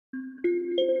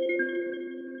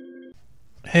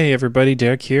Hey everybody,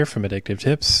 Derek here from Addictive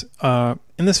Tips.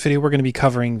 In this video we're going to be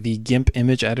covering the Gimp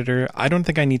image editor. I don't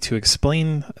think I need to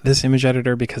explain this image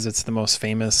editor because it's the most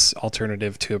famous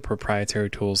alternative to proprietary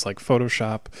tools like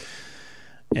Photoshop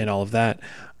and all of that.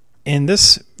 In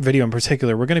this video in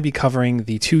particular, we're going to be covering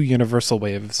the two universal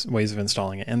ways of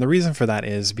installing it. And the reason for that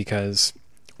is because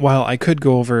while I could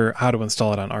go over how to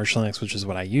install it on Arch Linux, which is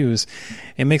what I use,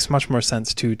 it makes much more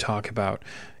sense to talk about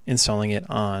installing it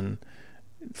on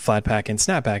Flatpak and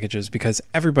Snap packages because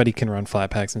everybody can run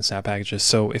Flatpaks and Snap packages.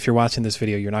 So if you're watching this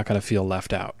video, you're not going to feel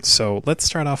left out. So let's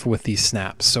start off with the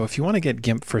snaps. So if you want to get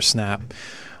Gimp for Snap,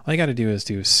 all you got to do is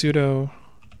do sudo,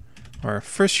 or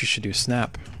first you should do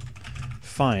snap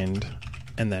find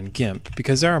and then Gimp,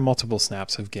 because there are multiple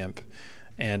snaps of Gimp.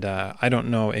 And I don't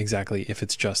know exactly if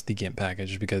it's just the Gimp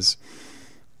package because,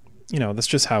 you know, that's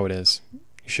just how it is.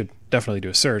 You should definitely do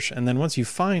a search, and then once you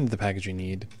find the package you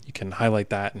need, you can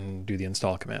highlight that and do the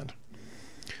install command.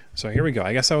 So here we go.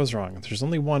 I guess I was wrong. There's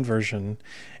only one version,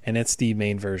 and it's the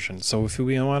main version. So if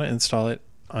we want to install it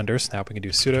under Snap, we can do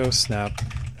sudo snap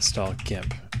install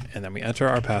Gimp, and then we enter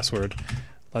our password,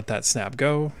 let that snap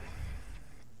go.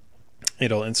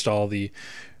 It'll install the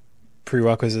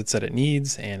prerequisites that it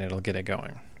needs, and it'll get it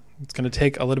going. It's going to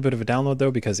take a little bit of a download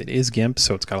though because it is Gimp,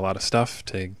 so it's got a lot of stuff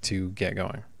to get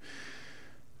going.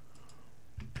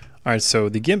 Alright, so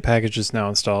the Gimp package is now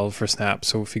installed for Snap.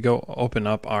 So if we go open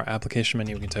up our application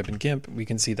menu, we can type in Gimp. We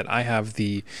can see that I have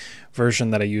the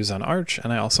version that I use on Arch,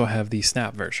 and I also have the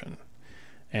Snap version.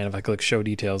 And if I click Show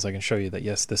Details, I can show you that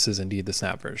yes, this is indeed the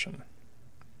Snap version.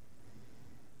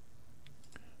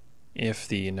 If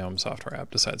the GNOME software app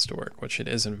decides to work, which it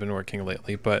hasn't been working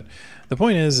lately. But the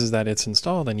point is that it's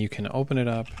installed, and you can open it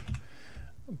up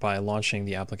by launching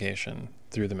the application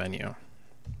through the menu.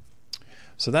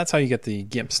 So that's how you get the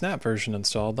Gimp Snap version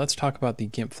installed. Let's talk about the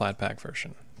Gimp Flatpak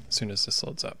version as soon as this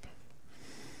loads up.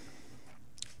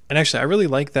 And actually, I really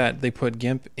like that they put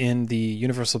Gimp in the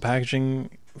universal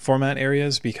packaging format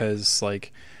areas because,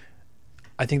 like,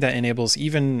 I think that enables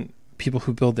even people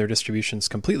who build their distributions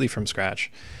completely from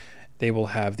scratch, they will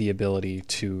have the ability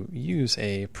to use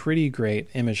a pretty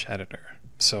great image editor.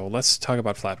 So let's talk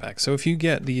about Flatpak. So if you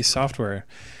get the software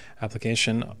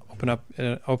application,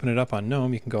 open it up on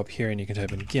GNOME, you can go up here and you can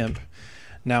type in Gimp.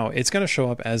 Now it's going to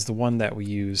show up as the one that we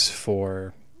use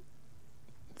for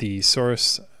the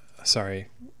source, it's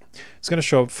going to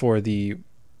show up for the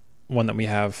one that we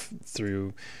have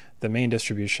through the main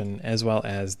distribution as well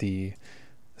as the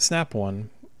Snap one,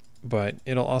 but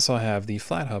it'll also have the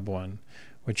FlatHub one,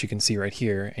 which you can see right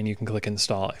here, and you can click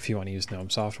install if you want to use GNOME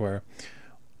software,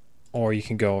 or you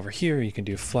can go over here, you can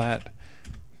do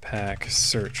Flatpak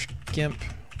search Gimp,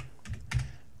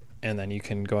 and then you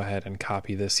can go ahead and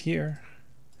copy this here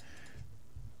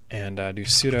and do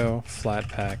sudo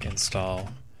flatpak install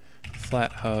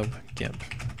flathub gimp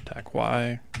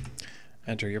 -y,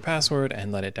 enter your password,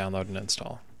 and let it download and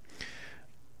install.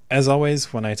 As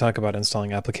always, when I talk about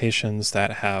installing applications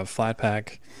that have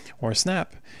Flatpak or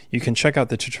Snap, you can check out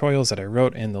the tutorials that I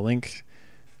wrote in the link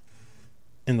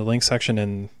section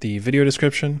in the video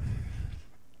description.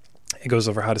 It goes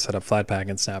over how to set up Flatpak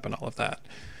and Snap and all of that.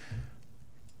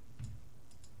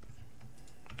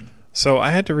 So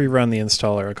I had to rerun the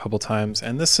installer a couple times,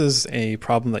 and this is a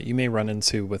problem that you may run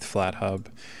into with FlatHub.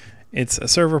 It's a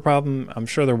server problem. I'm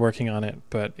sure they're working on it,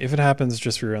 but if it happens,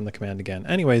 just rerun the command again.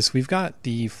 Anyways, we've got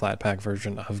the Flatpak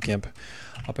version of Gimp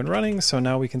up and running, so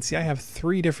now we can see I have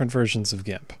 3 different versions of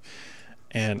Gimp.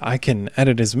 And I can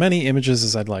edit as many images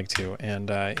as I'd like to. And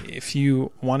if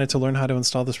you wanted to learn how to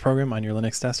install this program on your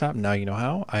Linux desktop, now you know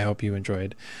how. I hope you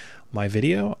enjoyed my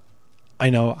video. I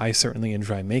know I certainly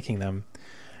enjoy making them.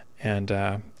 And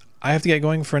I have to get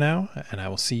going for now, and I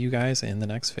will see you guys in the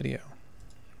next video.